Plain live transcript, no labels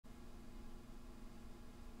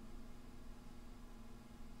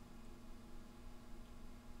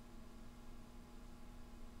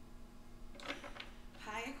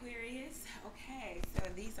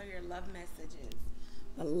messages.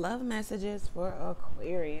 The love messages for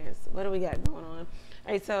Aquarius. What do we got going on?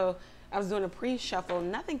 All right, so I was doing a pre-shuffle.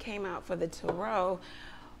 Nothing came out for the tarot,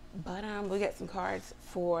 but we got some cards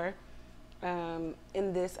for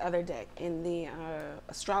in this other deck, in the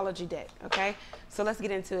astrology deck. Okay, so let's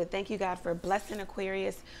get into it. Thank you, God, for blessing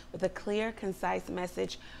Aquarius with a clear, concise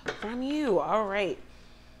message from you. All right.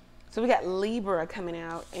 So we got Libra coming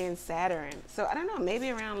out and Saturn. So I don't know, maybe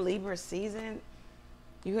around Libra season,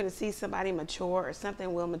 you're going to see somebody mature or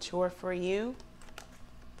something will mature for you.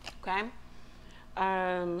 Okay.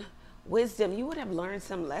 Wisdom, you would have learned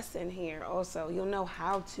some lesson here also. You'll know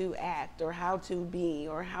how to act or how to be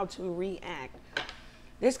or how to react.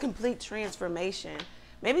 There's complete transformation.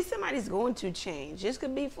 Maybe somebody's going to change. This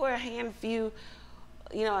could be for a handful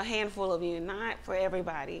of you, not for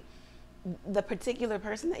everybody. The particular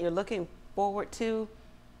person that you're looking forward to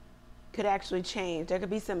could actually change. There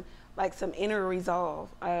could be some inner resolve.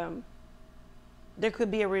 There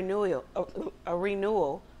could be a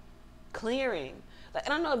renewal, clearing. Like, I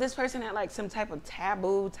don't know if this person had like some type of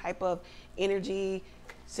taboo type of energy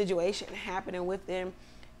situation happening with them.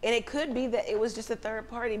 And it could be that it was just a third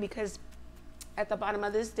party, because at the bottom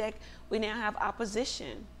of this deck, we now have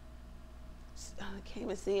opposition. I can't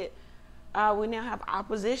even see it. We now have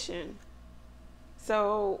opposition.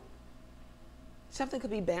 So something could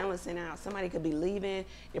be balancing out. Somebody could be leaving.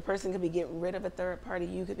 Your person could be getting rid of a third party.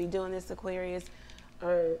 You could be doing this, Aquarius.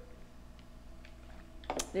 Or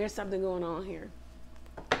there's something going on here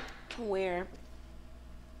where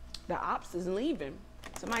the ops is leaving.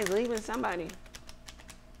 Somebody's leaving somebody.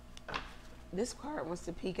 This card wants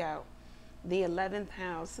to peek out. The 11th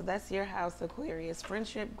house. So that's your house, Aquarius.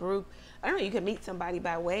 Friendship, group. I don't know, you could meet somebody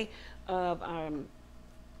by way of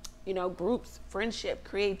groups, friendship,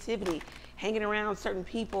 creativity, hanging around certain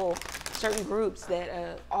people, certain groups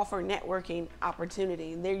that offer networking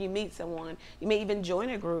opportunity. There you meet someone. You may even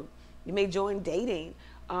join a group. You may join dating,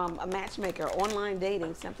 a matchmaker, online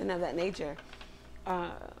dating, something of that nature.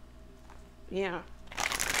 Yeah.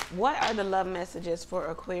 What are the love messages for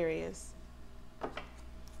Aquarius?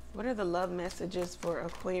 What are the love messages for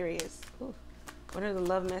Aquarius? Ooh. What are the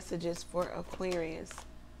love messages for Aquarius?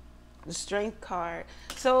 The Strength card.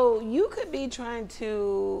 So you could be trying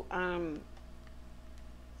to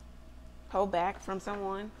hold back from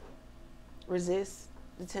someone, resist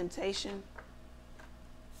the temptation.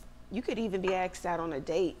 You could even be asked out on a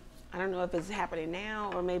date. I don't know if it's happening now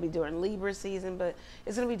or maybe during Libra season, but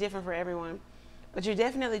it's going to be different for everyone. But you're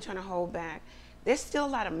definitely trying to hold back. There's still a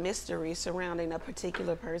lot of mystery surrounding a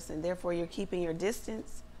particular person. Therefore, you're keeping your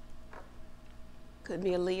distance. Could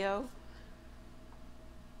be a Leo.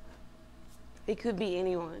 It could be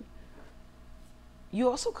anyone. You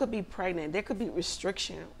also could be pregnant. There could be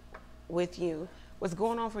restriction with you. What's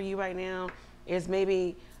going on for you right now is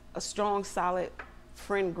maybe a strong, solid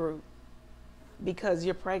friend group, because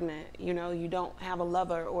you're pregnant. You know, you don't have a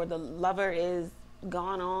lover, or the lover is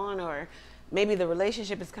gone on, or maybe the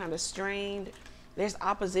relationship is kind of strained. There's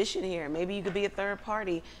opposition here. Maybe you could be a third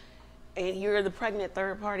party and you're the pregnant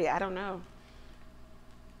third party. I don't know.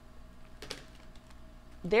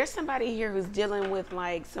 There's somebody here who's dealing with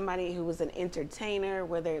like somebody who was an entertainer,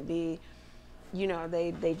 whether it be,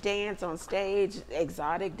 they dance on stage,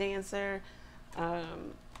 exotic dancer,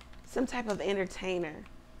 some type of entertainer.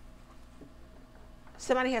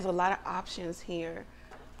 Somebody has a lot of options here,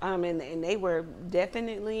 and they were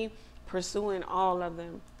definitely pursuing all of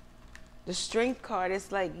them. The Strength card,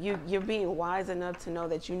 it's like you're being wise enough to know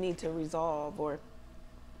that you need to resolve, or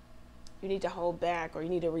you need to hold back, or you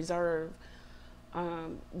need to reserve.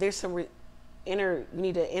 There's some you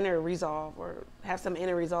need to inner resolve, or have some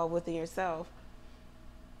inner resolve within yourself.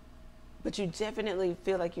 But you definitely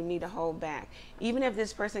feel like you need to hold back. Even if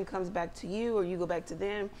this person comes back to you or you go back to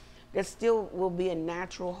them, there still will be a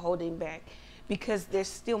natural holding back, because there's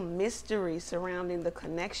still mystery surrounding the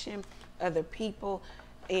connection of the people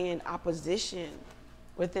and opposition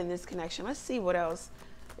within this connection. Let's see what else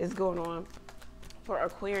is going on for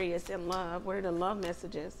Aquarius in love. What are the love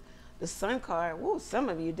messages? The Sun card. Woo, some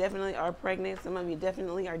of you definitely are pregnant. Some of you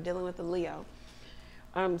definitely are dealing with a Leo.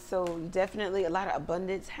 So definitely a lot of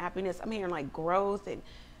abundance, happiness. I'm hearing like growth and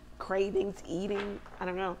cravings, eating. I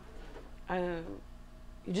don't know.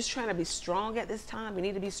 You're just trying to be strong at this time. You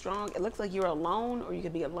need to be strong. It looks like you're alone, or you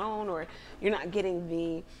could be alone, or you're not getting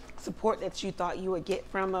the support that you thought you would get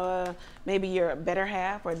from maybe your better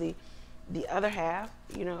half, or the other half,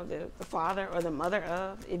 the father or the mother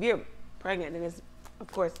of. If you're pregnant, then it's,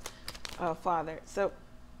 of course, father. So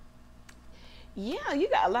yeah, you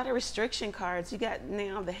got a lot of restriction cards. You got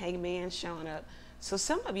now the Hangman showing up. So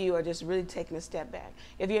some of you are just really taking a step back.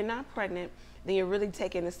 If you're not pregnant, then you're really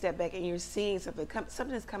taking a step back and you're seeing something.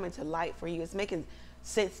 Something is coming to light for you. It's making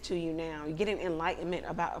sense to you now. You're getting enlightenment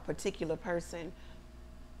about a particular person.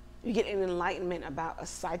 You get an enlightenment about a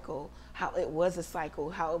cycle, how it was a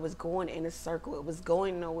cycle, how it was going in a circle. It was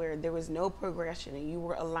going nowhere. There was no progression and you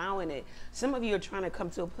were allowing it. Some of you are trying to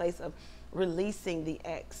come to a place of releasing the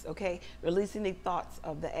ex, okay? Releasing the thoughts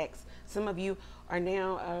of the ex. Some of you are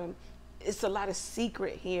now, it's a lot of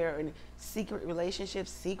secret here, and secret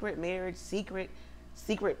relationships, secret marriage, secret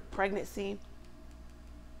pregnancy.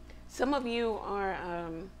 Some of you are,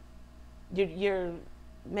 you're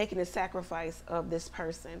making a sacrifice of this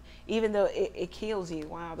person, even though it kills you.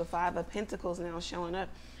 Wow, the Five of Pentacles now showing up.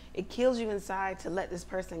 It kills you inside to let this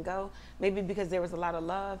person go, maybe because there was a lot of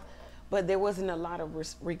love, but there wasn't a lot of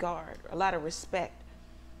regard, a lot of respect.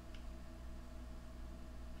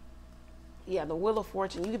 Yeah, the Wheel of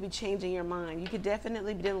Fortune, you could be changing your mind. You could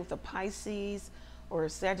definitely be dealing with a Pisces or a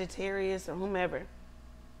Sagittarius or whomever.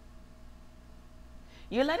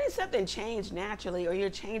 You're letting something change naturally, or you're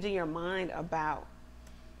changing your mind about.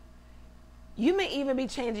 You may even be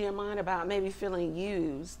changing your mind about maybe feeling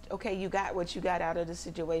used. Okay, you got what you got out of the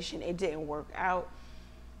situation. It didn't work out.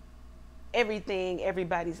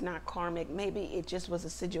 Everybody's not karmic. Maybe it just was a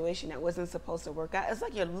situation that wasn't supposed to work out. It's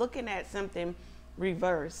like you're looking at something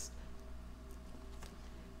reversed.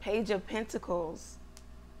 Page of Pentacles,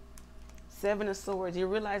 Seven of Swords. You're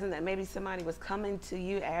realizing that maybe somebody was coming to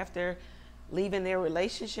you after leaving their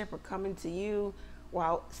relationship, or coming to you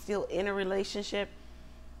while still in a relationship.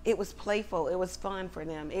 It was playful. It was fun for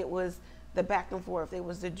them. It was the back and forth. It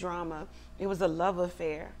was the drama. It was a love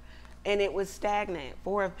affair. And it was stagnant.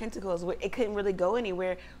 Four of Pentacles, where it couldn't really go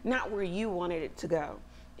anywhere, not where you wanted it to go.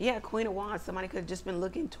 Yeah, Queen of Wands. Somebody could have just been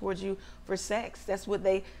looking towards you for sex. That's what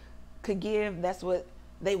they could give. That's what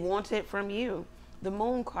they wanted from you. The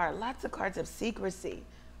Moon card, lots of cards of secrecy.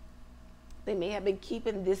 They may have been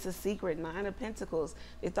keeping this a secret. Nine of Pentacles.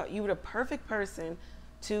 They thought you were the perfect person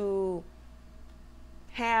to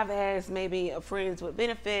have as maybe a friends with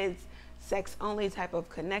benefits, sex only type of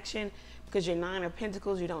connection, because you're Nine of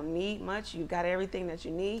Pentacles. You don't need much. You got everything that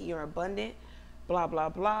you need. You're abundant, blah, blah,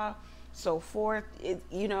 blah, so forth.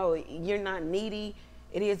 You know, you're not needy.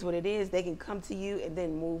 It is what it is. They can come to you and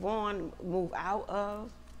then move on, move out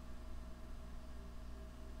of.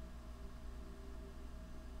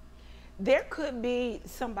 There could be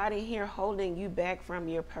somebody here holding you back from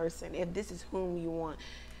your person, if this is whom you want,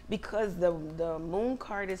 because the Moon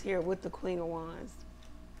card is here with the Queen of Wands.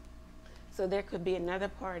 So there could be another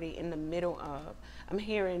party in the middle of. I'm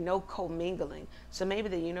hearing no commingling. So maybe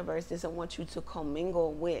the universe doesn't want you to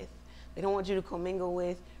commingle with. They don't want you to commingle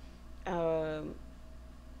with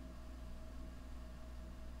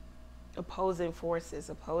opposing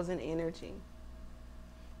forces, opposing energy.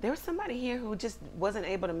 There was somebody here who just wasn't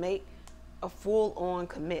able to make a full-on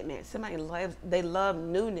commitment. Somebody loves, they love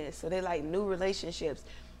newness, so they like new relationships.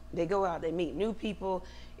 They go out, they meet new people.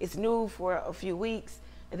 It's new for a few weeks,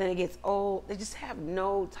 and then it gets old. They just have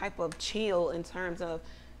no type of chill in terms of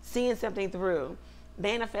seeing something through,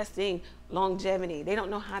 manifesting longevity. They don't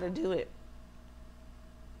know how to do it.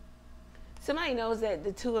 Somebody knows that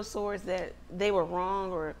the Two of Swords, that they were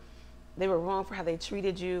wrong, or they were wrong for how they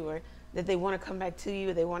treated you, or that they want to come back to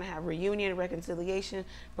you, they want to have reunion, reconciliation,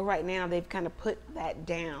 but right now they've kind of put that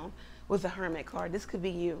down with the Hermit card. This could be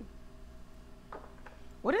you.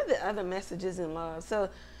 What are the other messages in love? So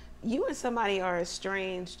you and somebody are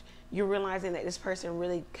estranged. You're realizing that this person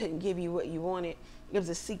really couldn't give you what you wanted. It was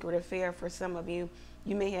a secret affair for some of you.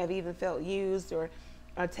 You may have even felt used or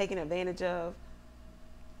taken advantage of.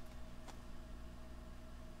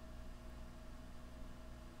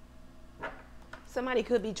 Somebody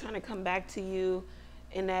could be trying to come back to you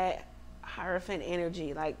in that Hierophant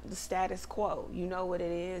energy, like the status quo. You know what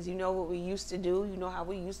it is. You know what we used to do. You know how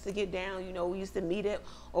we used to get down. You know, we used to meet up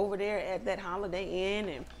over there at that Holiday Inn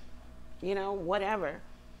and, you know, whatever.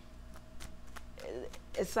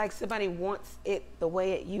 It's like somebody wants it the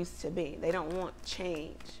way it used to be. They don't want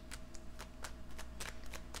change.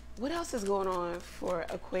 What else is going on for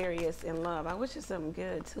Aquarius in love? I wish it's something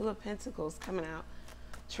good. Two of Pentacles coming out.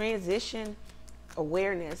 Transition.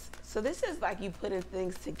 Awareness. So this is like you putting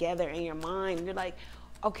things together in your mind. You're like,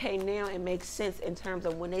 okay, now it makes sense in terms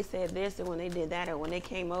of when they said this and when they did that, or when they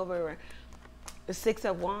came over, or the Six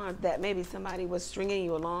of Wands, that maybe somebody was stringing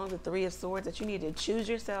you along. The Three of Swords, that you need to choose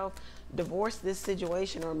yourself, divorce this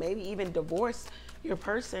situation, or maybe even divorce your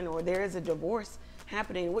person, or there is a divorce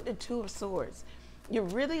happening with the Two of Swords. You're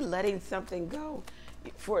really letting something go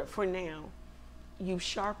for now. You've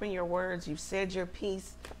sharpened your words. You've said your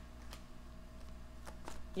piece.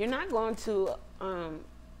 You're not going to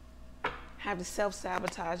have the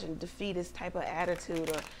self-sabotage and defeatist type of attitude,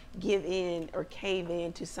 or give in or cave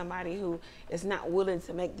in to somebody who is not willing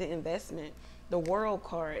to make the investment. The World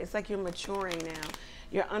card, it's like you're maturing now.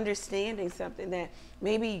 You're understanding something that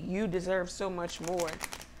maybe you deserve so much more.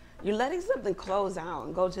 You're letting something close out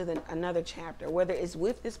and go to another chapter, whether it's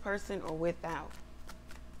with this person or without.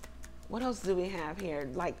 What else do we have here?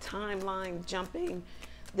 Like timeline jumping.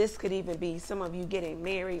 This could even be some of you getting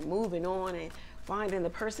married, moving on, and finding the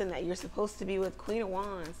person that you're supposed to be with. Queen of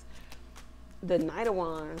Wands, the Knight of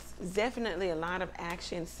Wands. Definitely a lot of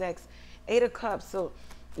action, sex. Eight of Cups. So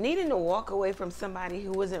needing to walk away from somebody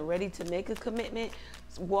who wasn't ready to make a commitment.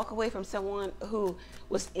 Walk away from someone who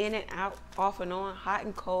was in and out, off and on, hot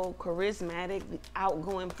and cold, charismatic,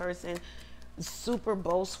 outgoing person, super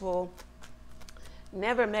boastful.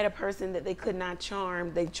 Never met a person that they could not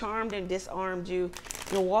charm. They charmed and disarmed you.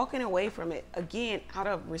 You're walking away from it, again, out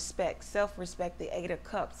of respect, self-respect, the Eight of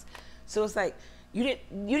Cups. So it's like you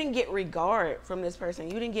didn't get regard from this person.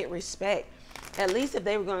 You didn't get respect. At least if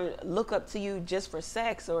they were going to look up to you just for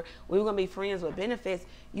sex, or we were going to be friends with benefits,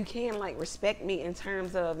 you can like respect me in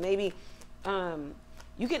terms of maybe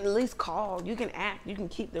you can at least call, you can act, you can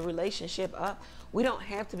keep the relationship up. We don't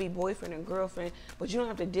have to be boyfriend and girlfriend, but you don't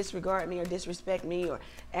have to disregard me or disrespect me or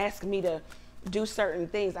ask me to do certain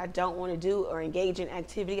things I don't want to do, or engage in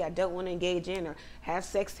activity I don't want to engage in, or have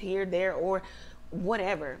sex here, there, or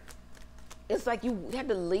whatever. It's like you had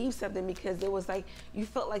to leave something because it was like you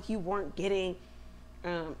felt like you weren't getting,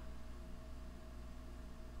 it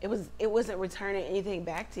wasn't returning anything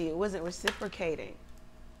back to you. It wasn't reciprocating.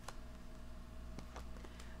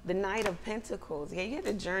 The Knight of Pentacles. Yeah, you had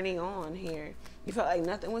to journey on here. You felt like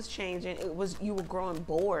nothing was changing. It was, you were growing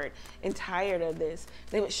bored and tired of this.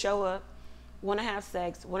 They would show up, want to have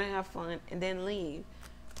sex, want to have fun, and then leave.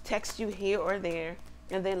 Text you here or there,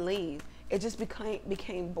 and then leave. It just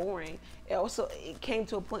became boring. It came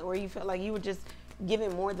to a point where you felt like you were just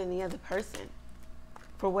giving more than the other person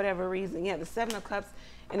for whatever reason. Yeah, the Seven of Cups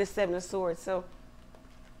and the Seven of Swords. So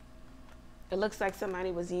it looks like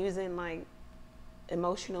somebody was using like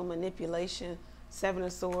emotional manipulation. Seven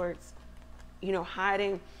of Swords, you know,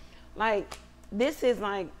 hiding. Like, this is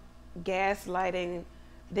like gaslighting.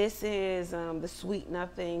 This is the sweet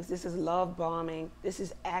nothings. This is love bombing. This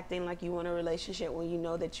is acting like you want a relationship when you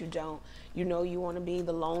know that you don't. You know you want to be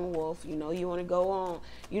the lone wolf. You know you want to go on.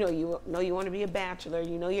 You know you want to be a bachelor.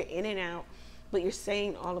 You know you're in and out, but you're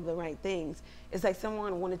saying all of the right things. It's like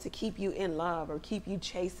someone wanted to keep you in love, or keep you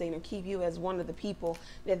chasing, or keep you as one of the people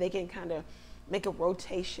that they can kind of make a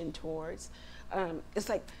rotation towards. It's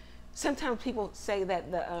like sometimes people say that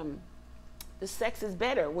the sex is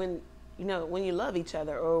better when, you know, when you love each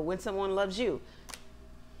other, or when someone loves you.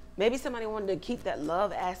 Maybe somebody wanted to keep that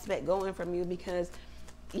love aspect going from you because,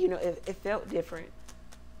 you know, it felt different.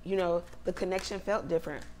 You know, the connection felt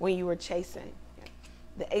different when you were chasing.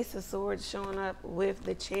 The Ace of Swords showing up with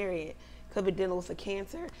the Chariot. Could be dealing with a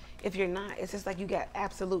Cancer. If you're not, it's just like you got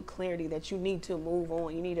absolute clarity that you need to move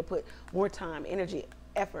on. You need to put more time, energy,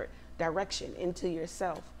 effort, direction into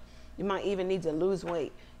yourself. You might even need to lose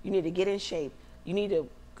weight. You need to get in shape. You need to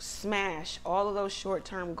smash all of those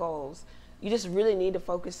short-term goals. You just really need to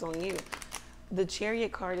focus on you. The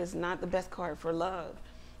Chariot card is not the best card for love.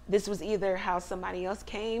 This was either how somebody else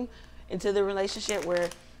came into the relationship where,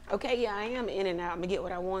 okay, yeah, I am in and out, I'm gonna get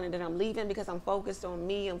what I want, and then I'm leaving because I'm focused on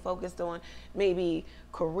me, I'm focused on maybe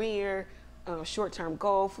career, short-term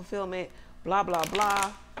goal fulfillment, blah, blah,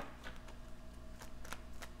 blah.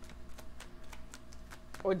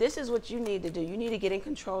 Or this is what you need to do. You need to get in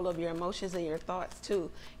control of your emotions and your thoughts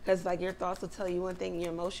too. Because like your thoughts will tell you one thing and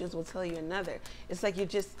your emotions will tell you another. It's like you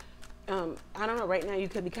just, I don't know, right now you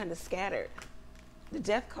could be kind of scattered. The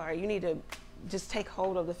Death card, you need to just take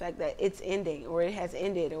hold of the fact that it's ending, or it has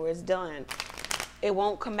ended, or it's done. It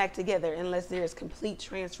won't come back together unless there's complete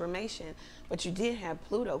transformation. But you did have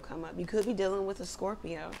Pluto come up. You could be dealing with a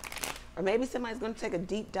Scorpio. Or maybe somebody's going to take a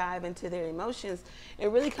deep dive into their emotions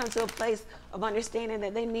and really come to a place of understanding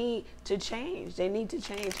that they need to change. They need to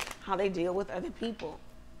change how they deal with other people.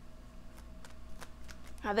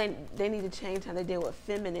 How they need to change how they deal with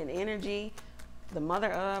feminine energy, the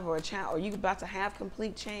mother of, or a child, or you're about to have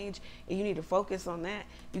complete change and you need to focus on that.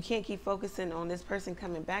 You can't keep focusing on this person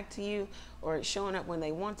coming back to you or showing up when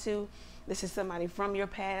they want to. This is somebody from your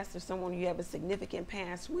past, or someone you have a significant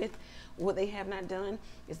past with. What they have not done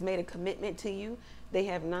is made a commitment to you. They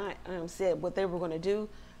have not said what they were going to do.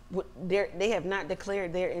 They have not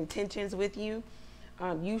declared their intentions with you.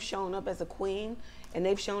 You've shown up as a queen, and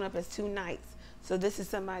they've shown up as two knights. So this is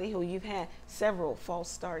somebody who you've had several false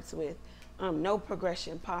starts with. No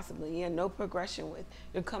progression, possibly. Yeah, no progression with.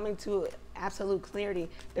 You're coming to absolute clarity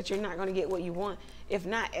that you're not going to get what you want. If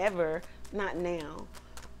not ever, not now.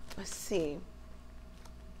 Let's see.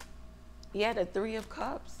 Yeah, the Three of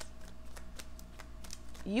Cups.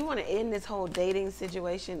 You want to end this whole dating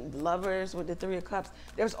situation, lovers with the Three of Cups.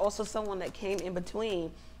 There's also someone that came in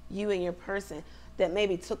between you and your person that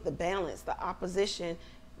maybe took the balance, the opposition.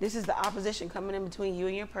 This is the opposition coming in between you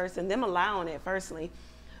and your person, them allowing it firstly.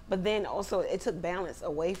 But then also it took balance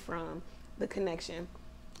away from the connection.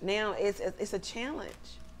 Now it's a challenge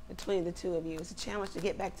between the two of you. It's a challenge to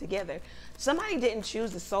get back together. Somebody didn't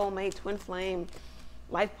choose the soulmate, twin flame,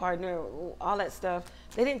 life partner, all that stuff.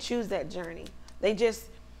 They didn't choose that journey. They just,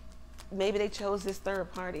 maybe they chose this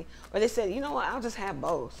third party. Or they said, you know what, I'll just have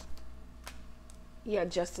both. Yeah,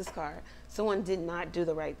 Justice card. Someone did not do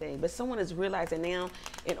the right thing, but someone is realizing now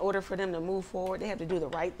in order for them to move forward, they have to do the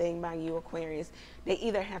right thing by you, Aquarius. They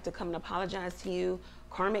either have to come and apologize to you,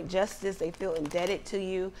 karmic justice, they feel indebted to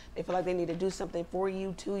you, they feel like they need to do something for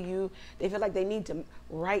you, to you, they feel like they need to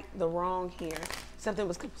right the wrong here. Something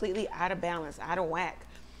was completely out of balance, out of whack.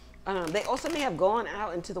 They also may have gone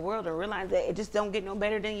out into the world and realized that it just don't get no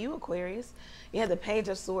better than you, Aquarius. You have the Page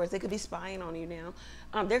of Swords. They could be spying on you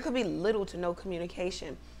now. There could be little to no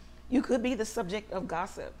communication. You could be the subject of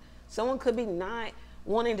gossip. Someone could be not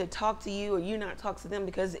wanting to talk to you or you not talk to them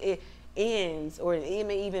because it ends or it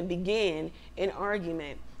may even begin an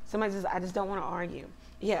argument. Somebody says, I just don't want to argue.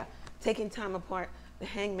 Yeah, taking time apart, the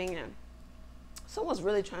Hangman. Someone's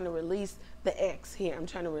really trying to release the ex here. I'm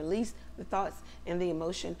trying to release the thoughts and the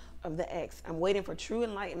emotion of the ex. I'm waiting for true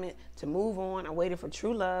enlightenment to move on. I'm waiting for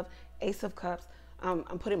true love. Ace of Cups. I'm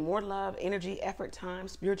putting more love, energy, effort, time,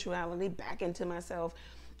 spirituality back into myself.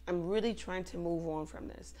 I'm really trying to move on from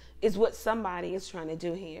this. It's what somebody is trying to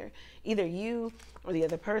do here. Either you or the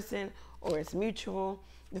other person, or it's mutual.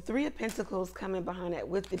 The Three of Pentacles coming behind that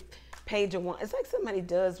with the Page of Wands. It's like somebody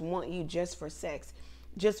does want you just for sex,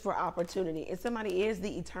 just for opportunity. And somebody is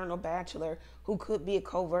the eternal bachelor who could be a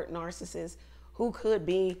covert narcissist, who could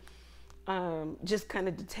be just kind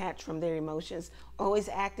of detached from their emotions, always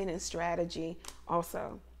acting in strategy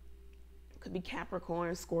also. Could be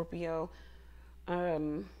Capricorn, Scorpio,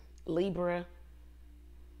 Libra.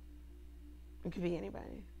 It could be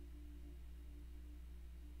anybody.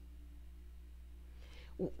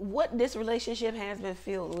 What this relationship has been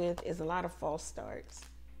filled with is a lot of false starts.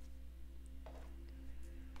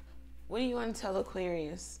 What do you want to tell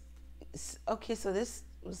Aquarius? Okay, so this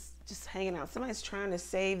was just hanging out. Somebody's trying to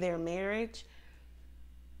save their marriage.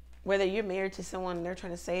 Whether you're married to someone and they're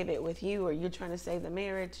trying to save it with you, or you're trying to save the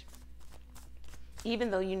marriage,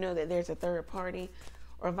 even though you know that there's a third party,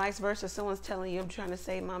 or vice versa, someone's telling you, I'm trying to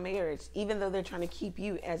save my marriage, even though they're trying to keep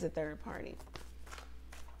you as a third party.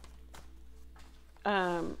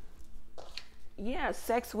 Yeah,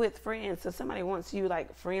 sex with friends. So somebody wants you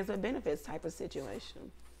like friends with benefits type of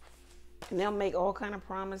situation. And they'll make all kind of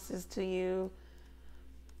promises to you.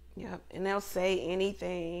 Yep, and they'll say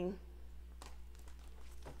anything.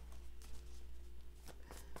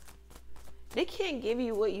 They can't give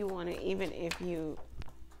you what you wanted, even if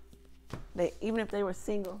they were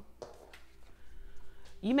single.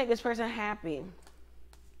 You make this person happy.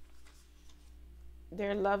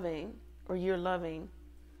 They're loving, or you're loving,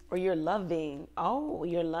 or you're loving. Oh,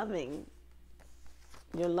 you're loving.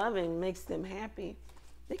 Your loving makes them happy.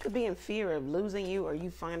 They could be in fear of losing you, or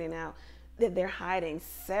you finding out that they're hiding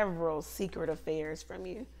several secret affairs from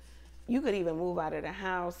you. You could even move out of the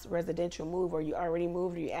house, residential move, or you already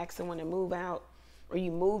moved, or you asked someone to move out, or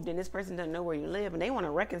you moved and this person doesn't know where you live and they want to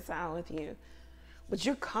reconcile with you. But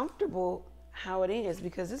you're comfortable how it is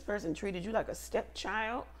because this person treated you like a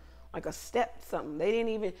stepchild, like a step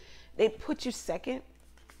something. They put you second.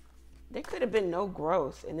 There could have been no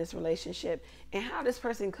growth in this relationship. And how this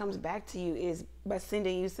person comes back to you is by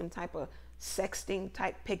sending you some type of sexting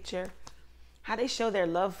type picture. How they show their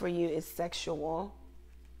love for you is sexual.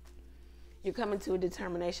 You're coming to a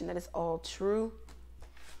determination that it's all true.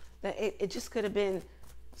 That it just could have been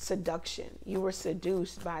seduction. You were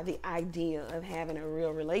seduced by the idea of having a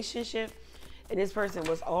real relationship. And this person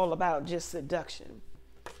was all about just seduction.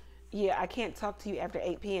 Yeah, I can't talk to you after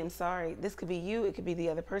 8 p.m. Sorry. This could be you. It could be the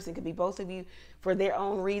other person. It could be both of you for their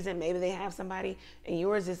own reason. Maybe they have somebody and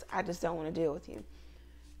yours is, I just don't want to deal with you.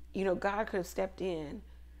 You know, God could have stepped in,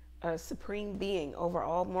 a supreme being over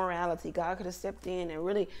all morality. God could have stepped in and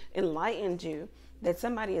really enlightened you that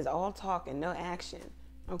somebody is all talk and no action.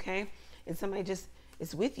 Okay? And somebody just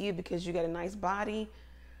is with you because you got a nice body.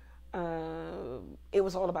 It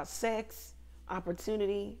was all about sex,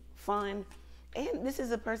 opportunity, fun. And this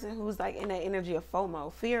is a person who's like in that energy of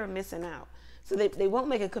FOMO, fear of missing out. So they won't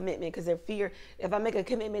make a commitment because they fear, if I make a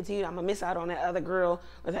commitment to you, I'm going to miss out on that other girl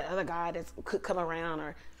or that other guy that could come around.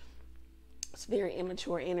 Or it's very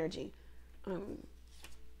immature energy.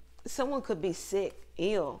 Someone could be sick,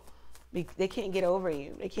 ill. They can't get over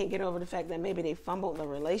you. They can't get over the fact that maybe they fumbled the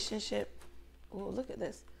relationship. Oh, look at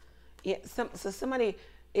this. Yeah, so somebody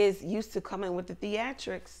is used to coming with the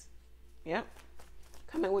theatrics. Yep.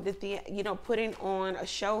 Coming with the putting on a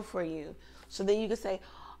show for you. So then you can say,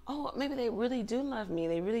 oh, maybe they really do love me.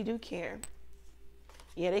 They really do care.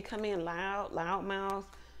 Yeah, they come in loud mouth,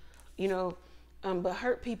 but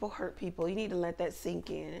hurt people. You need to let that sink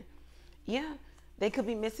in. Yeah, they could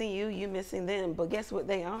be missing you, you missing them. But guess what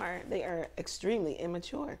they are? They are extremely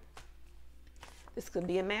immature. This could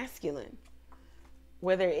be a masculine,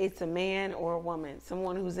 whether it's a man or a woman,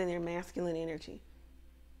 someone who's in their masculine energy.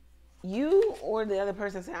 You or the other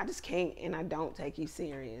person say, I just can't, and I don't take you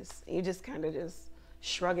serious. You just kind of just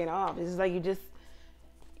shrug it off. It's like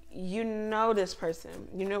you know this person.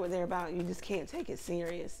 You know what they're about. You just can't take it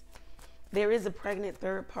serious. There is a pregnant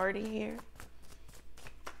third party here.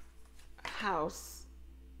 House.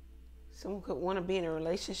 Someone could want to be in a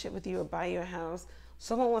relationship with you or buy your house.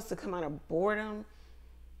 Someone wants to come out of boredom,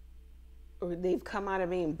 or they've come out of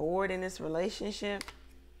being bored in this relationship,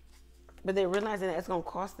 but they're realizing that it's going to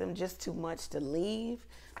cost them just too much to leave.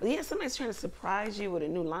 But yeah, somebody's trying to surprise you with a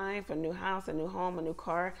new life, a new house, a new home, a new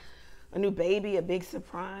car, a new baby, a big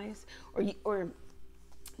surprise. Or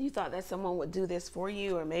you thought that someone would do this for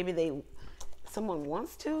you, or maybe someone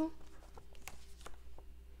wants to.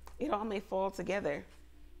 It all may fall together,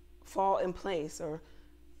 fall in place, or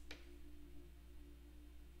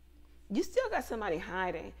you still got somebody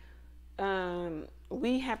hiding.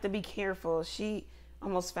 We have to be careful. She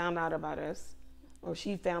almost found out about us, or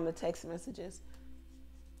she found the text messages.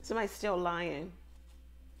 Somebody's still lying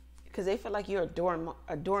because they feel like you're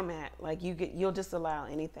a doormat, like you'll just allow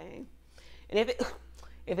anything. And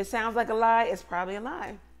if it sounds like a lie, it's probably a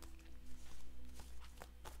lie.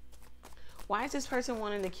 Why is this person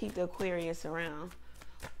wanting to keep the Aquarius around?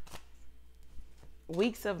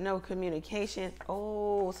 Weeks of no communication.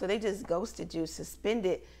 Oh, so they just ghosted you,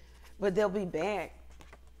 suspended, but they'll be back.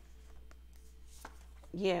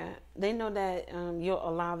 Yeah, they know that you'll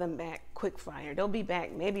allow them back quick fire. They'll be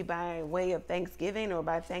back maybe by way of Thanksgiving or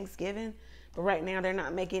by Thanksgiving, but right now they're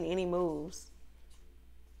not making any moves.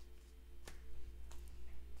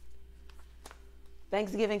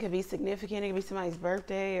 Thanksgiving could be significant. It could be somebody's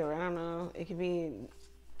birthday, or I don't know. It could be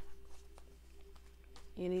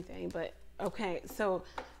anything. But okay, so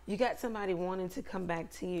you got somebody wanting to come back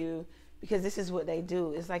to you because this is what they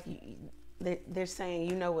do. It's like they're saying,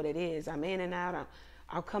 you know what it is. I'm in and out.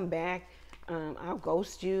 I'll come back. I'll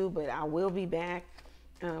ghost you, but I will be back.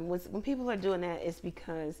 When people are doing that, it's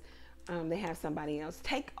because they have somebody else.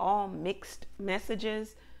 Take all mixed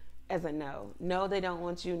messages as a no. No, they don't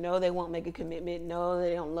want you. No, they won't make a commitment. No,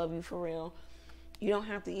 they don't love you for real. You don't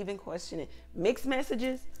have to even question it. Mixed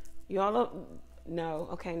messages, y'all, no.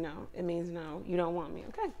 Okay, no. It means no. You don't want me.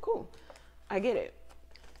 Okay, cool. I get it.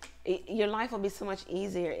 Your life will be so much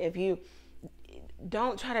easier if you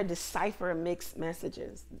don't try to decipher mixed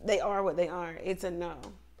messages. They are what they are. It's a no.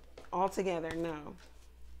 Altogether, no.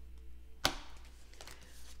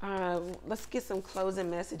 Let's get some closing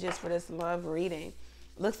messages for this love reading.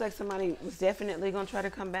 Looks like somebody was definitely going to try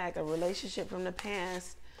to come back. A relationship from the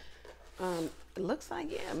past. It looks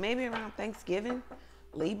like, yeah, maybe around Thanksgiving,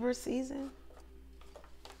 Libra season.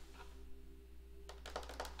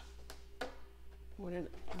 Okay,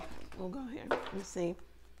 we'll go here. Let's see.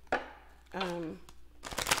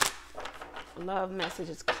 Love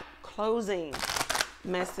messages. Closing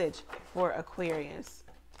message for Aquarius.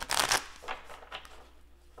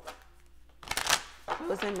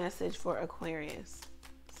 Closing message for Aquarius.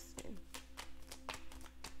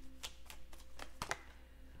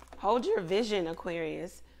 Hold your vision,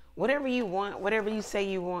 Aquarius. Whatever you want, whatever you say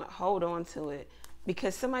you want, hold on to it.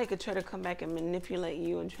 Because somebody could try to come back and manipulate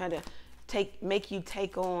you and try to make you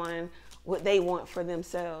take on what they want for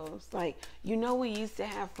themselves. Like, we used to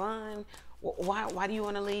have fun. Why do you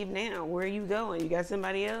want to leave now? Where are you going? You got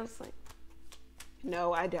somebody else? Like,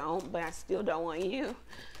 no, I don't, but I still don't want you.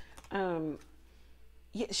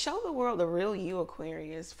 Yeah, show the world the real you,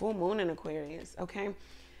 Aquarius. Full moon in Aquarius, okay?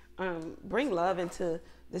 Bring love into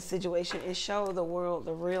this situation and show the world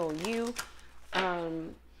the real you.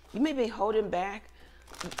 You may be holding back.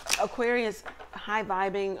 Aquarius, high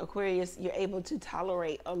vibing Aquarius, you're able to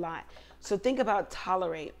tolerate a lot. So think about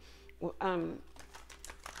tolerate.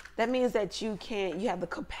 That means that you have the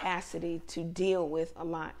capacity to deal with a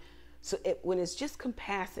lot. So when it's just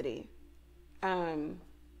capacity,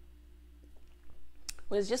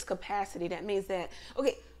 When it's just capacity, that means that,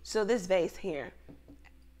 okay, so this vase here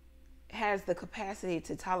has the capacity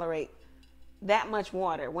to tolerate that much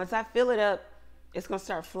water. Once I fill it up, it's going to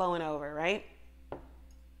start flowing over, right?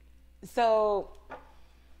 So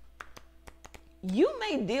you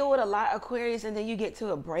may deal with a lot, Aquarius, and then you get to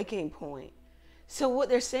a breaking point. So what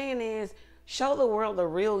they're saying is, show the world the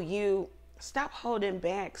real you. Stop holding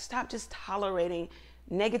back. Stop just tolerating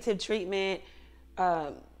negative treatment,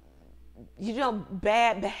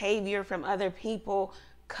 bad behavior from other people.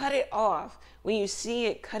 Cut it off. When you see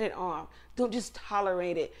it, cut it off. Don't just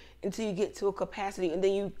tolerate it until you get to a capacity and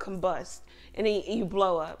then you combust and then you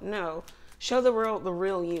blow up. No. Show the world the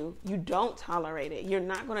real you. You don't tolerate it. You're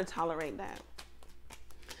not going to tolerate that.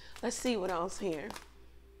 Let's see what else here.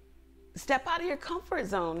 Step out of your comfort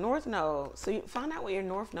zone, North Node. So you find out what your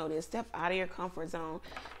North Node is. Step out of your comfort zone.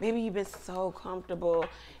 Maybe you've been so comfortable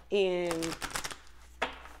in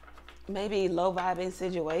maybe low vibing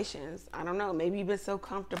situations. I don't know. Maybe you've been so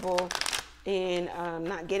comfortable in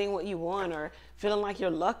not getting what you want or feeling like your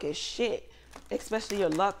luck is shit, especially your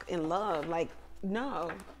luck in love. Like,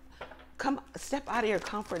 no. Step out of your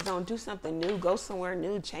comfort zone. Do something new. Go somewhere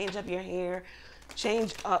new. Change up your hair.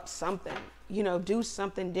 Change up something. You know, do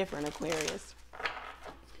something different, Aquarius.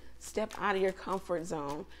 Step out of your comfort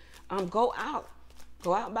zone. Go out.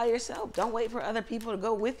 Go out by yourself. Don't wait for other people to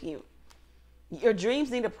go with you. Your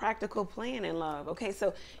dreams need a practical plan in love. Okay,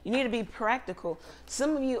 so you need to be practical.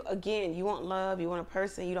 Some of you, again, you want love, you want a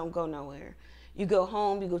person, you don't go nowhere. You go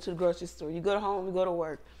home, you go to the grocery store. You go home, you go to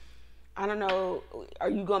work. I don't know, are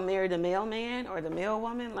you going to marry the mailman or the mail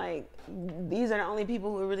woman? Like, these are the only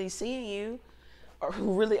people who are really seeing you or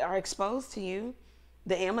who really are exposed to you.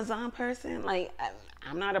 The Amazon person, like,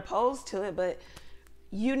 I'm not opposed to it, but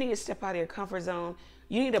you need to step out of your comfort zone.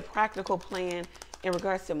 You need a practical plan in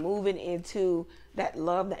regards to moving into that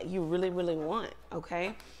love that you really, really want,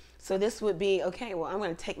 okay? So this would be, okay, well, I'm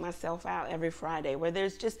going to take myself out every Friday, where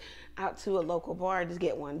there's just out to a local bar, just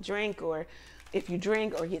get one drink, or if you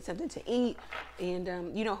drink or get something to eat.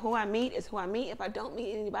 And you know, who I meet is who I meet. If I don't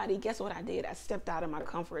meet anybody, guess what I did? I stepped out of my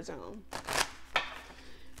comfort zone.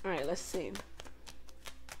 All right, let's see.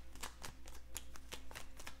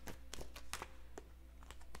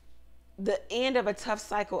 The end of a tough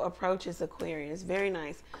cycle approaches, Aquarius. Very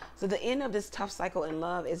nice. So the end of this tough cycle in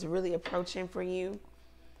love is really approaching for you.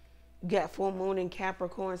 You got full moon in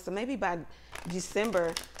Capricorn. So maybe by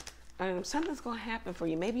December, something's going to happen for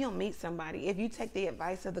you. Maybe you'll meet somebody. If you take the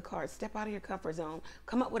advice of the cards, step out of your comfort zone.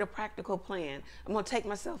 Come up with a practical plan. I'm going to take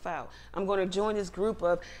myself out. I'm going to join this group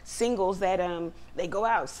of singles that they go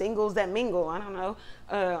out. Singles that mingle. I don't know.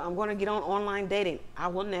 I'm going to get on online dating. I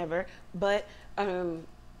will never. But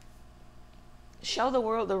show the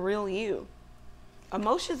world the real you.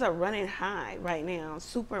 Emotions are running high right now.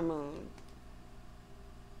 Super moon.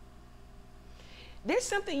 There's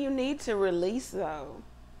something you need to release, though.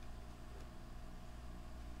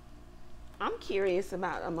 I'm curious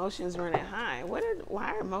about emotions running high.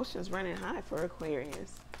 Why are emotions running high for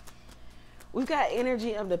Aquarius? We've got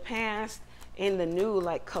energy of the past and the new,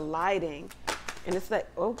 like, colliding. And it's like,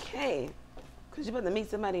 okay, because you're about to meet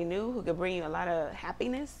somebody new who could bring you a lot of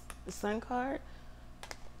happiness. The Sun card.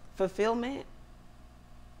 Fulfillment.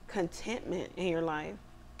 Contentment in your life.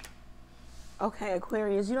 Okay,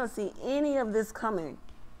 Aquarius, you don't see any of this coming.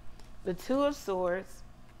 The Two of Swords.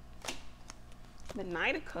 The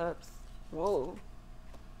Knight of Cups. Whoa.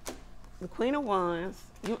 The Queen of Wands.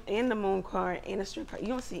 And the Moon card and the Strength card. You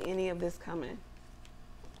don't see any of this coming.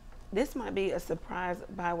 This might be a surprise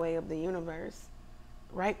by way of the universe.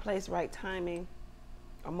 Right place, right timing.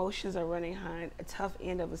 Emotions are running high. A tough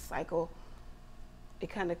end of a cycle. It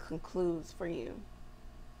kind of concludes for you.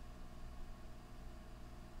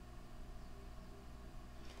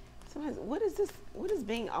 Sometimes, what is this? What is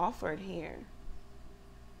being offered here?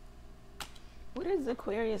 What is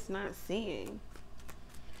Aquarius not seeing?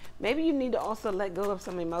 Maybe you need to also let go of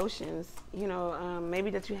some emotions, you know, maybe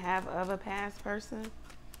that you have of a past person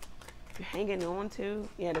you're hanging on to.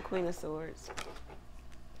 Yeah, the Queen of Swords.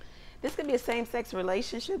 This could be a same-sex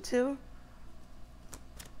relationship too.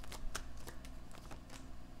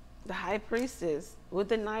 The High Priestess with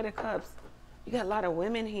the Knight of Cups. You got a lot of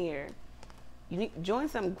women here. You need to join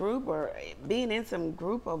some group or being in some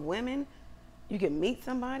group of women. You can meet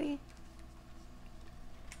somebody.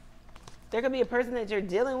 There could be a person that you're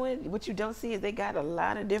dealing with. What you don't see is they got a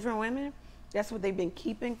lot of different women. That's what they've been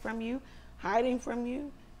keeping from you, hiding from you.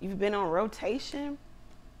 You've been on rotation.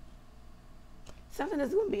 Something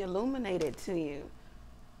is going to be illuminated to you.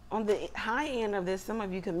 On the high end of this, some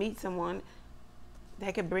of you could meet someone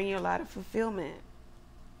that could bring you a lot of fulfillment.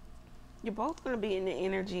 You're both going to be in the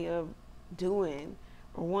energy of doing,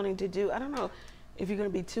 or wanting to do. I don't know if you're going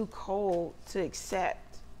to be too cold to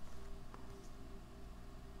accept.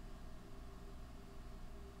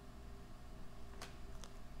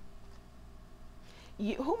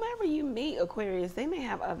 Whomever you meet, Aquarius, they may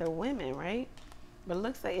have other women, right? But it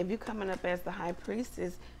looks like if you're coming up as the high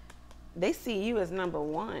priestess, they see you as number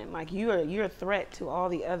one. Like you're a threat to all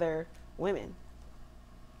the other women.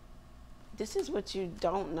 This is what you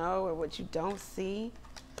don't know, or what you don't see,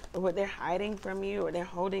 or what they're hiding from you, or they're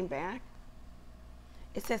holding back.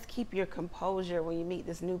 It says keep your composure when you meet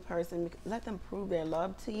this new person. Let them prove their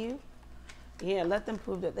love to you. Yeah, let them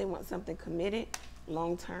prove that they want something committed,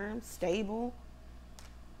 long-term, stable.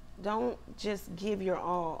 Don't just give your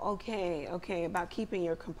all. Okay, about keeping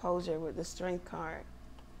your composure with the Strength card.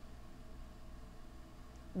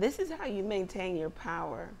 This is how you maintain your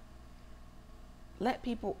power. Let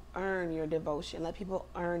people earn your devotion. Let people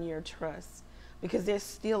earn your trust. Because there's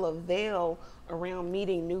still a veil around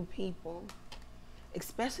meeting new people,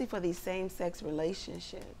 especially for these same-sex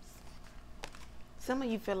relationships. Some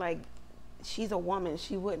of you feel like she's a woman.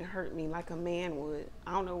 She wouldn't hurt me like a man would.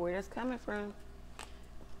 I don't know where that's coming from.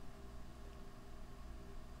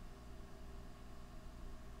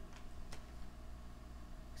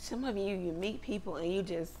 Some of you meet people and you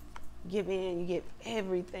just give in, you give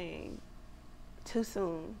everything too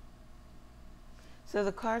soon. So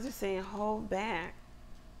the cards are saying hold back.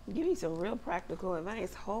 Give you some real practical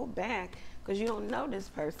advice. Hold back because you don't know this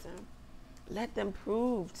person. Let them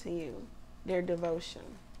prove to you their devotion.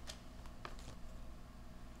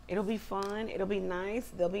 It'll be fun. It'll be nice.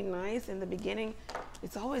 They'll be nice in the beginning.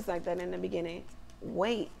 It's always like that in the beginning.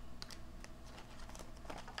 Wait.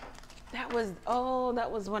 That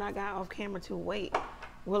was when I got off camera to wait.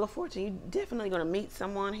 Wheel of Fortune. You're definitely going to meet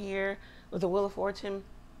someone here with the Wheel of Fortune.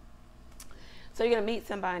 So you're going to meet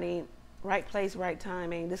somebody, right place, right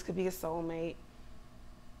timing. This could be a soulmate.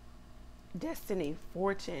 Destiny,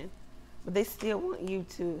 fortune. But they still want you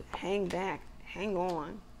to hang back, hang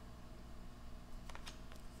on.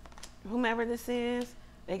 Whomever this is,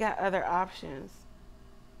 they got other options.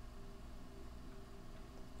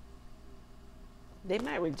 They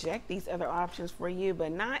might reject these other options for you,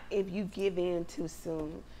 but not if you give in too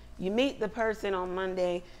soon. You meet the person on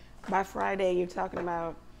Monday. By Friday, you're talking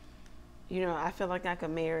about, you know, I feel like I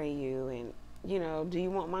could marry you. And, you know, do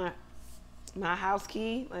you want my house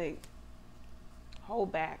key? Like,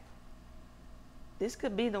 hold back. This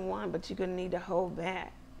could be the one, but you're going to need to hold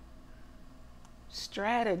back.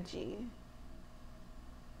 Strategy.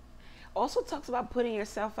 Also talks about putting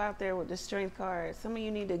yourself out there with the Strength card. Some of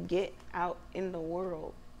you need to get out in the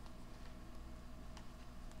world.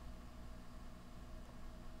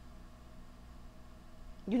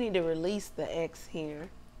 You need to release the ex here.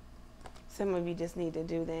 Some of you just need to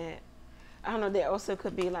do that. I don't know, there also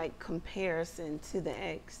could be like comparison to the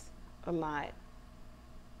ex a lot.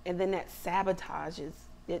 And then that sabotages,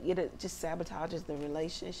 it just sabotages the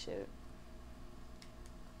relationship.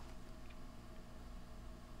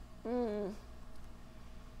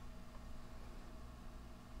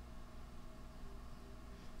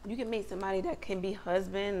 You can meet somebody that can be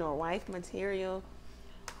husband or wife material.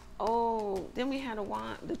 Oh, then we had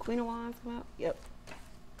the Queen of Wands come out. Yep.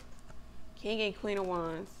 King and Queen of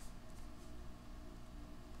Wands.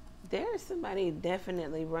 There's somebody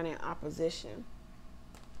definitely running opposition.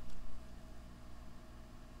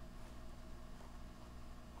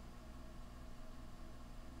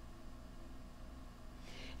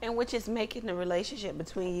 And which is making the relationship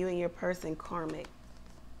between you and your person karmic.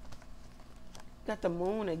 Got the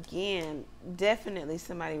Moon again. Definitely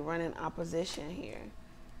somebody running opposition here.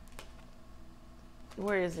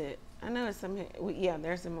 Where is it? I know it's some here. Yeah,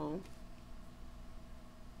 there's the Moon.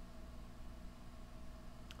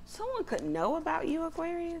 Someone could know about you,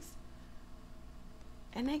 Aquarius.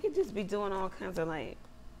 And they could just be doing all kinds of like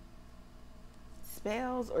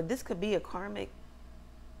spells. Or this could be a karmic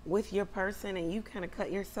with your person and you kind of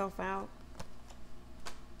cut yourself out.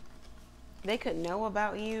 They could know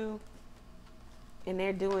about you and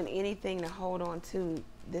they're doing anything to hold on to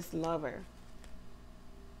this lover.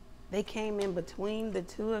 They came in between the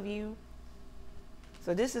two of you.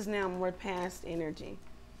 So this is now more past energy.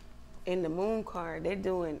 In the Moon card, they're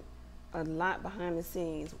doing a lot behind the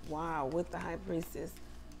scenes. Wow, with the High Priestess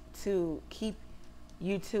to keep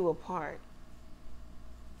you two apart.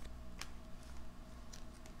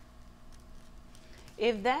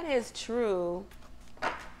 If that is true,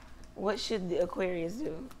 what should the Aquarius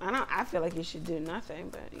do? I feel like you should do nothing,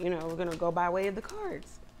 but you know, we're gonna go by way of the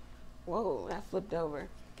cards. Whoa, that flipped over.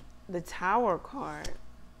 The Tower card,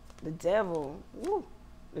 the Devil, woo,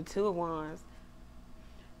 the Two of Wands.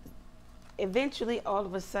 Eventually, all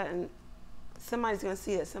of a sudden, somebody's going to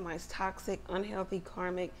see that somebody's toxic, unhealthy,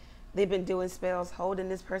 karmic. They've been doing spells, holding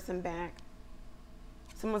this person back.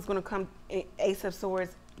 Someone's going to come, Ace of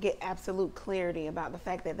Swords, get absolute clarity about the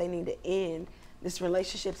fact that they need to end this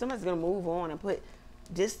relationship. Somebody's going to move on and put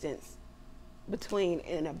distance between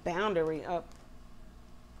and a boundary up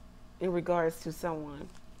in regards to someone.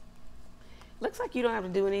 Looks like you don't have to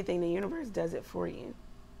do anything. The universe does it for you.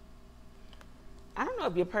 I don't know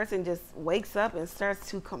if your person just wakes up and starts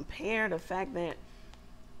to compare the fact that,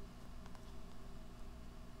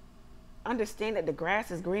 understand that the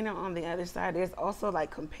grass is greener on the other side. There's also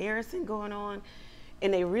like comparison going on,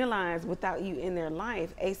 and they realize without you in their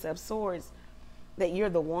life, Ace of Swords, that you're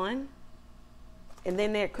the one. And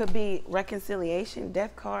then there could be reconciliation,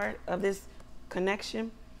 death card of this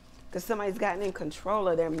connection, because somebody's gotten in control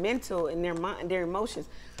of their mental and their mind, their emotions.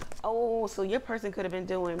 Oh, so your person could have been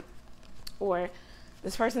doing, or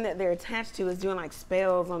this person that they're attached to is doing like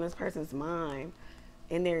spells on this person's mind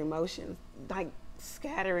and their emotions, like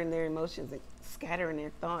scattering their emotions and scattering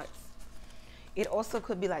their thoughts. It also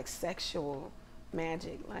could be like sexual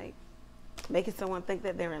magic, like making someone think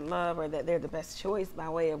that they're in love or that they're the best choice by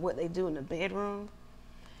way of what they do in the bedroom.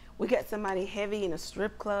 We got somebody heavy in a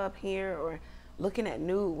strip club here, or looking at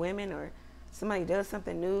nude women, or somebody does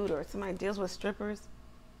something nude, or somebody deals with strippers.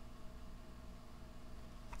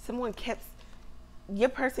 Your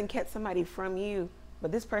person kept somebody from you,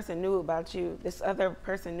 but this person knew about you. This other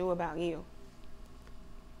person knew about you.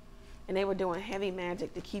 And they were doing heavy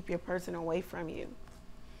magic to keep your person away from you,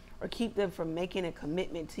 or keep them from making a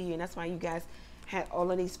commitment to you. And that's why you guys had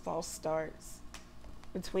all of these false starts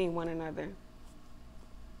between one another.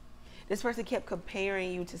 This person kept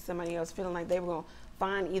comparing you to somebody else, feeling like they were going to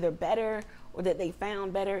find either better or that they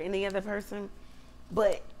found better in the other person.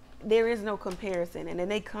 But there is no comparison. And then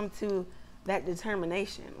they come to that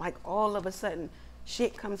determination. Like all of a sudden,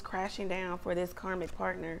 shit comes crashing down for this karmic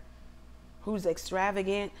partner who's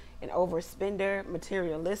extravagant, an overspender,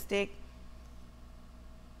 materialistic.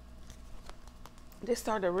 They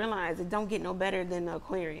start to realize it don't get no better than the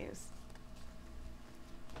Aquarius.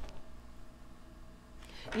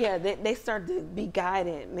 Yeah, they start to be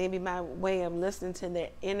guided, maybe by way of listening to their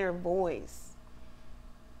inner voice.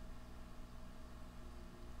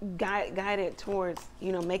 Guided towards,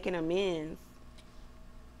 making amends.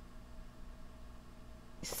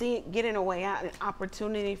 Getting a way out, an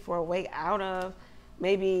opportunity for a way out of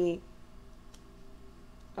maybe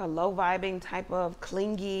a low vibing type of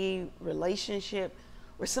clingy relationship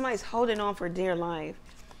where somebody's holding on for dear life.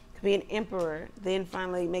 Could be an emperor, then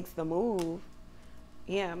finally makes the move.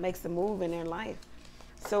 Yeah, makes the move in their life.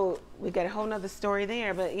 So we got a whole nother story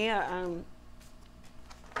there. But yeah,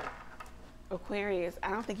 Aquarius, I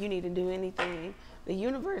don't think you need to do anything. The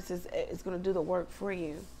universe is going to do the work for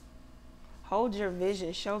you. Hold your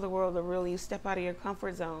vision. Show the world the real you. Step out of your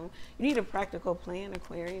comfort zone. You need a practical plan,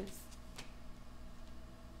 Aquarius.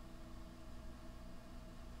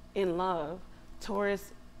 In love,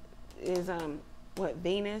 Taurus is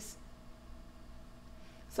Venus.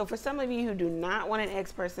 So for some of you who do not want an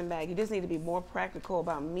ex-person back, you just need to be more practical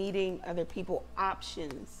about meeting other people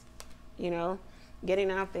options,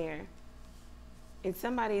 getting out there. And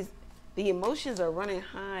the emotions are running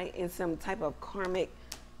high in some type of karmic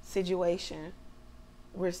situation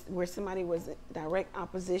where somebody was in direct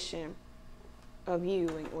opposition of you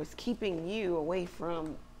and was keeping you away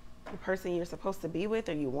from the person you're supposed to be with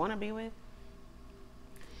or you want to be with.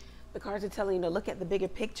 The cards are telling you to look at the bigger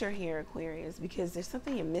picture here, Aquarius, because there's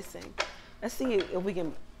something you're missing. Let's see if we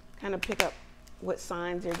can kind of pick up what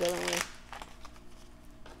signs you're dealing with.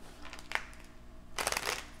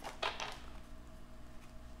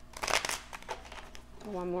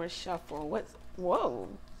 One more shuffle. Whoa.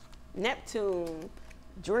 Neptune,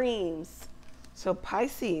 dreams. So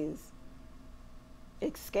Pisces,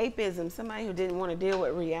 escapism, somebody who didn't want to deal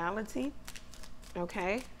with reality.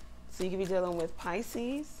 Okay. So you could be dealing with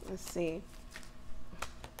Pisces. Let's see. You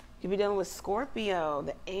could be dealing with Scorpio,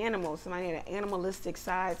 the animal. Somebody had an animalistic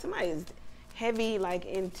side. Somebody is heavy, like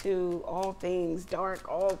into all things dark,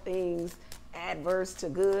 all things adverse to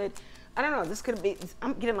good. I don't know. This could be,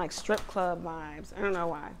 I'm getting like strip club vibes. I don't know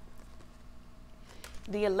why.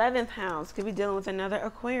 The 11th house could be dealing with another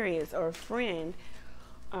Aquarius or a friend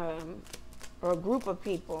or a group of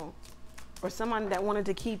people or someone that wanted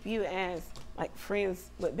to keep you as like friends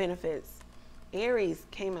with benefits. Aries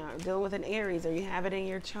came out, dealing with an Aries, or you have it in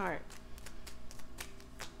your chart.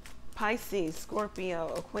 Pisces,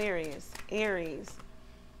 Scorpio, Aquarius, Aries.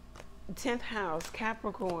 10th house,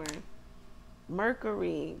 Capricorn,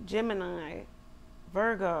 Mercury, Gemini,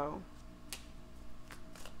 Virgo.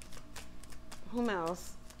 Whom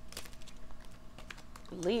else?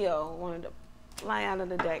 Leo, one of the fly out of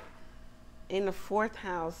the deck. In the 4th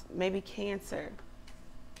house, maybe Cancer.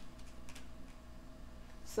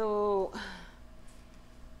 So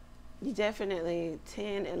you definitely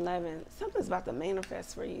 10, 11, something's about to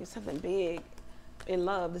manifest for you, something big in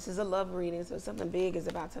love. This is a love reading, so something big is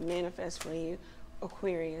about to manifest for you,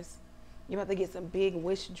 Aquarius. You're about to get some big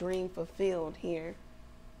wish dream fulfilled here.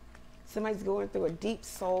 Somebody's going through a deep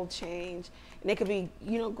soul change, and it could be,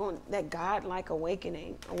 you know, going that God-like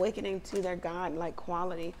awakening to their God-like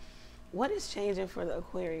quality. What is changing for the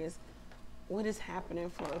Aquarius? What is happening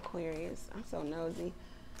for Aquarius? I'm so nosy.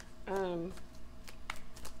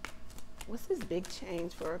 What's this big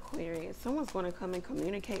change for Aquarius? Someone's going to come and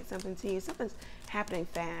communicate something to you. Something's happening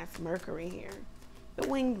fast. Mercury here. The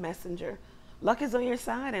winged messenger. Luck is on your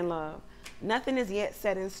side in love. Nothing is yet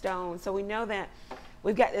set in stone. So we know that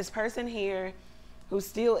we've got this person here who's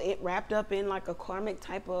still wrapped up in like a karmic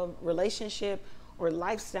type of relationship or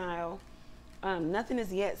lifestyle. Nothing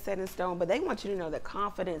is yet set in stone, but they want you to know that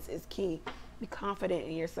confidence is key. Be confident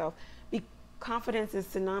in yourself. Confidence is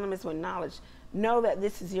synonymous with knowledge. Know that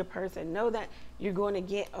this is your person. Know that you're going to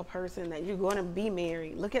get a person, that you're going to be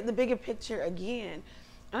married. Look at the bigger picture again.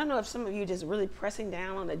 I don't know if some of you just really pressing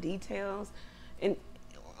down on the details and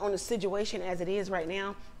on the situation as it is right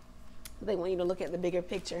now. They want you to look at the bigger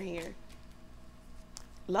picture here.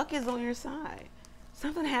 Luck is on your side.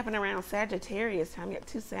 Something happened around Sagittarius time. You got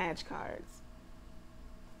 2 Sag cards.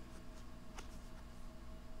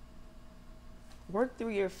 Work through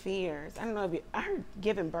your fears. I don't know if I heard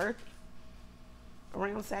giving birth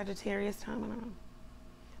around Sagittarius time. I don't know.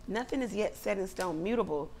 Nothing is yet set in stone.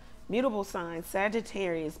 Mutable signs.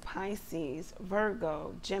 Sagittarius, Pisces,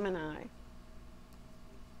 Virgo, Gemini.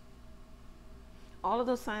 All of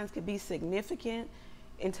those signs could be significant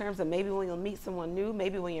in terms of maybe when you'll meet someone new,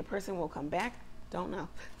 maybe when your person will come back. Don't know.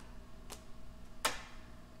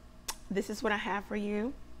 This is what I have for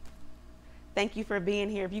you. Thank you for being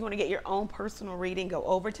here. If you want to get your own personal reading, go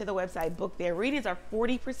over to the website, book there. Readings are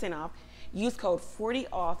 40% off. Use code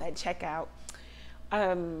 40OFF at checkout.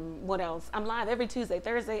 What else? I'm live every Tuesday,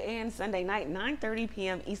 Thursday, and Sunday night, 9:30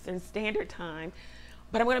 p.m. Eastern Standard Time.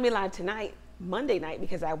 But I'm going to be live tonight, Monday night,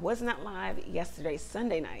 because I was not live yesterday,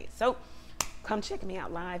 Sunday night. So come check me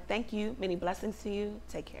out live. Thank you. Many blessings to you.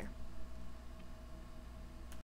 Take care.